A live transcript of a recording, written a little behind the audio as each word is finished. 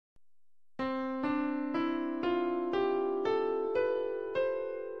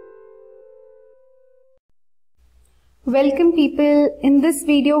Welcome people. In this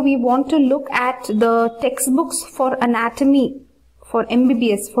video we want to look at the textbooks for anatomy for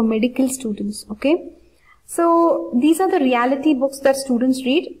MBBS for medical students. Okay, so these are the reality books that students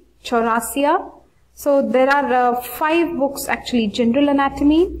read. Chaurasia. So there are 5 books actually. General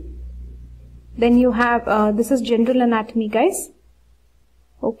anatomy. Then you have this is general anatomy, guys.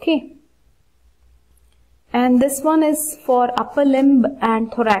 Okay. And this one is for upper limb and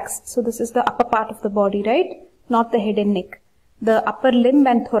thorax. So this is the upper part of the body, right? Not the head and neck. The upper limb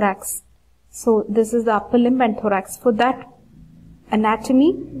and thorax. So this is the upper limb and thorax. For that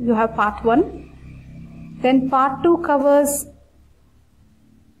anatomy, you have part 1. Then part 2 covers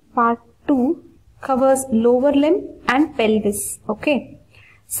lower limb and pelvis. Okay.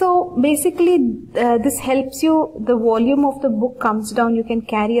 So basically this helps you, the volume of the book comes down. You can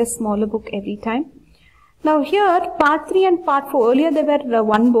carry a smaller book every time. Now here, part 3 and part 4, earlier they were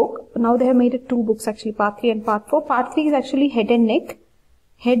one book, now they have made it 2 books actually, part 3 and part 4. Part 3 is actually head and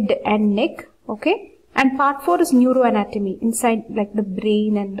neck, okay, and part 4 is neuroanatomy, inside like the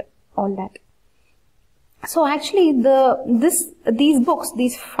brain and all that. So actually these books,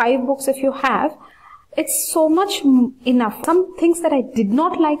 these 5 books if you have, it's so much enough. Some things that I did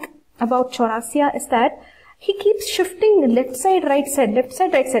not like about Chaurasia is that he keeps shifting left side, right side, left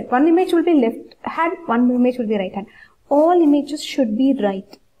side, right side. One image will be left hand, one image will be right hand. All images should be right.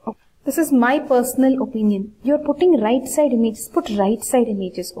 This is my personal opinion. You're putting right side images, put right side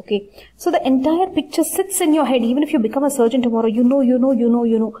images, okay? So the entire picture sits in your head. Even if you become a surgeon tomorrow, you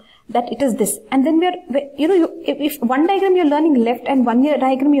know that it is this. And then if one diagram you're learning left and one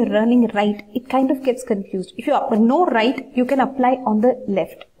diagram you're learning right, it kind of gets confused. If you know right, you can apply on the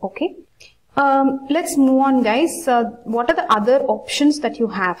left, okay? Let's move on, guys. What are the other options that you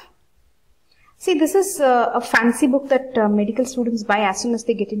have? See, this is a fancy book that medical students buy as soon as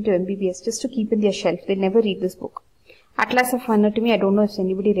they get into MBBS, just to keep in their shelf. They never read this book. Atlas of Anatomy, I don't know if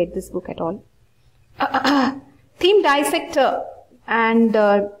anybody read this book at all. Theme Dissector and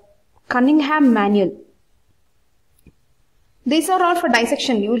Cunningham Manual. These are all for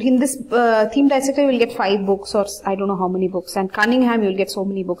dissection. You will, in this theme dissector, you will get 5 books or I don't know how many books. And Cunningham, you will get so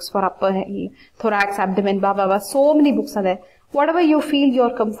many books for upper thorax, abdomen, blah, blah, blah. So many books are there. Whatever you feel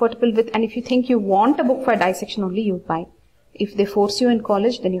you're comfortable with, and if you think you want a book for dissection only, you buy. If they force you in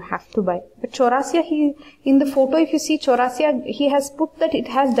college, then you have to buy. But Chaurasia, in the photo, if you see Chaurasia, he has put that it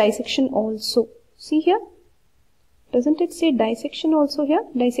has dissection also. See here? Doesn't it say dissection also here?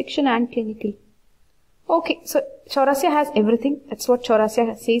 Dissection and clinical. Okay, so Chaurasia has everything. That's what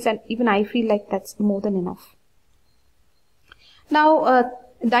Chaurasia says, and even I feel like that's more than enough. Now,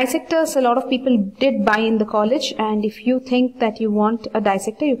 dissectors, a lot of people did buy in the college, and if you think that you want a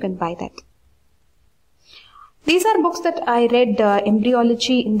dissector, you can buy that. These are books that I read,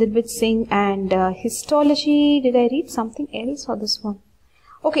 Embryology, Inderbir, Singh, and Histology. Did I read something else or this one?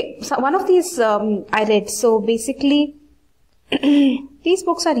 Okay, so one of these I read. So basically, these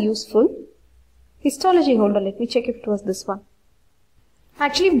books are useful. Histology, hold on, let me check if it was this one.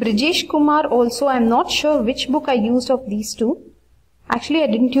 Actually, Brijesh Kumar also, I'm not sure which book I used of these two. Actually, I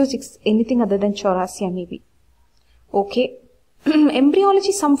didn't use anything other than Chaurasia maybe. Okay.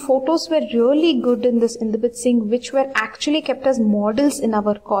 Embryology, some photos were really good in this Inderbir Singh, which were actually kept as models in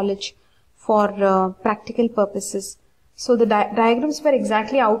our college for practical purposes. So the diagrams were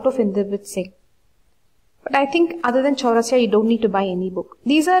exactly out of Inderbir Singh. But I think other than Chaurasia, you don't need to buy any book.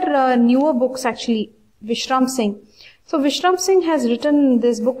 These are newer books actually. Vishram Singh. So Vishram Singh has written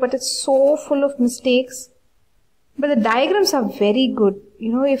this book, but it's so full of mistakes. But the diagrams are very good.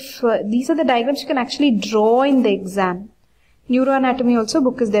 You know, if these are the diagrams you can actually draw in the exam. Neuroanatomy also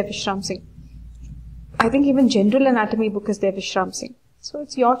book is there, Vishram Singh. I think even general anatomy book is there, Vishram Singh. So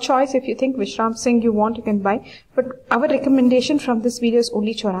it's your choice. If you think Vishram Singh you want, you can buy. But our recommendation from this video is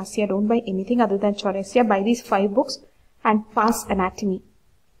only Chaurasia. Don't buy anything other than Chaurasia. Buy these 5 books and pass anatomy.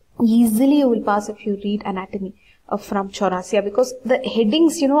 Easily you will pass if you read anatomy from Chaurasia, because the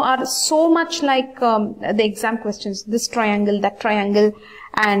headings, you know, are so much like the exam questions. This triangle, that triangle,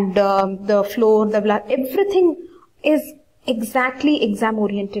 and the floor, the blood, everything is exactly exam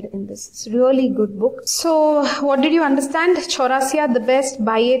oriented in this. It's really good book. So what did you understand? Chaurasia, the best,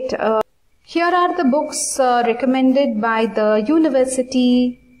 buy it. Here are the books recommended by the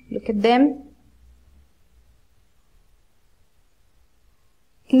university. Look at them.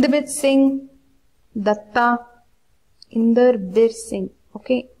 Inderbir Singh, Datta, Inderbir Singh.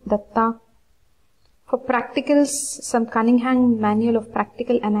 Okay, Datta. For practicals, some Cunningham Manual of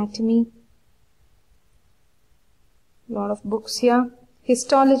Practical Anatomy. Lot of books here.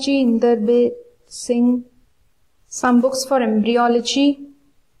 Histology, Inderbir Singh. Some books for embryology.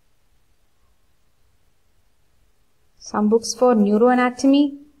 some books for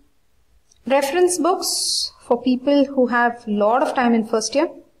neuroanatomy, reference books for people who have lot of time in first year,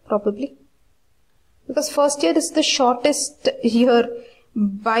 probably. Because first year is the shortest year.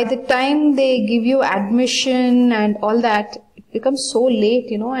 By the time they give you admission and all that, it becomes so late,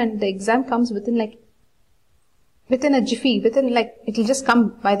 and the exam comes within a jiffy, it'll just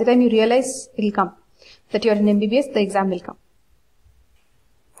come. By the time you realize, it'll come. That you're in MBBS, the exam will come.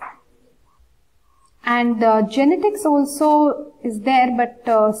 And genetics also is there, but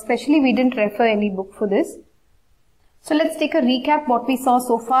especially we didn't refer any book for this. So let's take a recap what we saw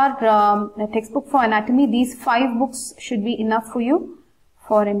so far. A textbook for anatomy. These 5 books should be enough for you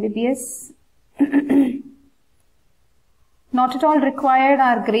for MBBS. Not at all required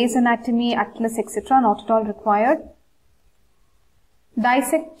are Gray's Anatomy, Atlas, etc. Not at all required.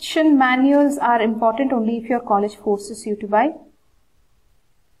 Dissection manuals are important only if your college forces you to buy.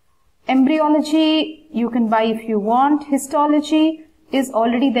 Embryology you can buy if you want. Histology is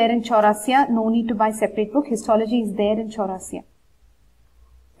already there in Chaurasia. No need to buy separate book. Histology is there in Chaurasia.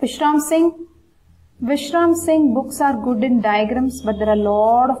 Vishram Singh. Vishram Singh books are good in diagrams, but there are a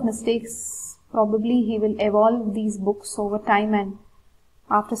lot of mistakes. Probably he will evolve these books over time, and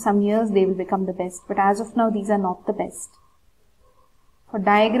after some years they will become the best. But as of now, these are not the best. For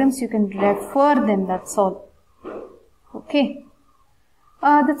diagrams, you can refer them, that's all. Okay.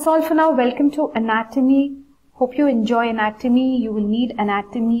 That's all for now. Welcome to anatomy. Hope you enjoy anatomy. You will need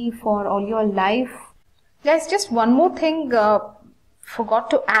anatomy for all your life. Guys, just one more thing forgot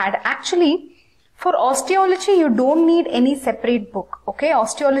to add. Actually, for osteology, you don't need any separate book. Okay,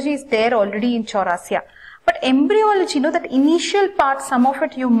 osteology is there already in Chaurasia. But embryology, that initial part, some of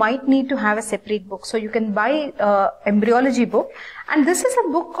it you might need to have a separate book. So you can buy embryology book. And this is a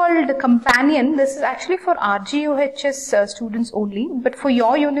book called Companion. This is actually for RGUHS students only. But for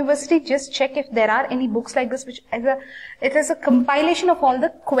your university, just check if there are any books like this, which it is a compilation of all the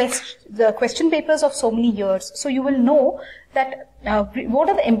question papers of so many years. So you will know that what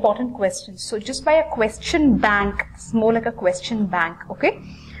are the important questions. So just buy a question bank. It's more like a question bank. Okay.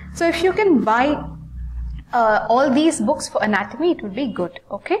 So if you can buy all these books for anatomy, it would be good.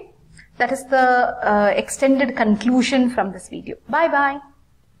 Okay. That is the extended conclusion from this video. Bye bye.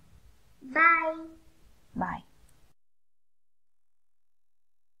 Bye. Bye.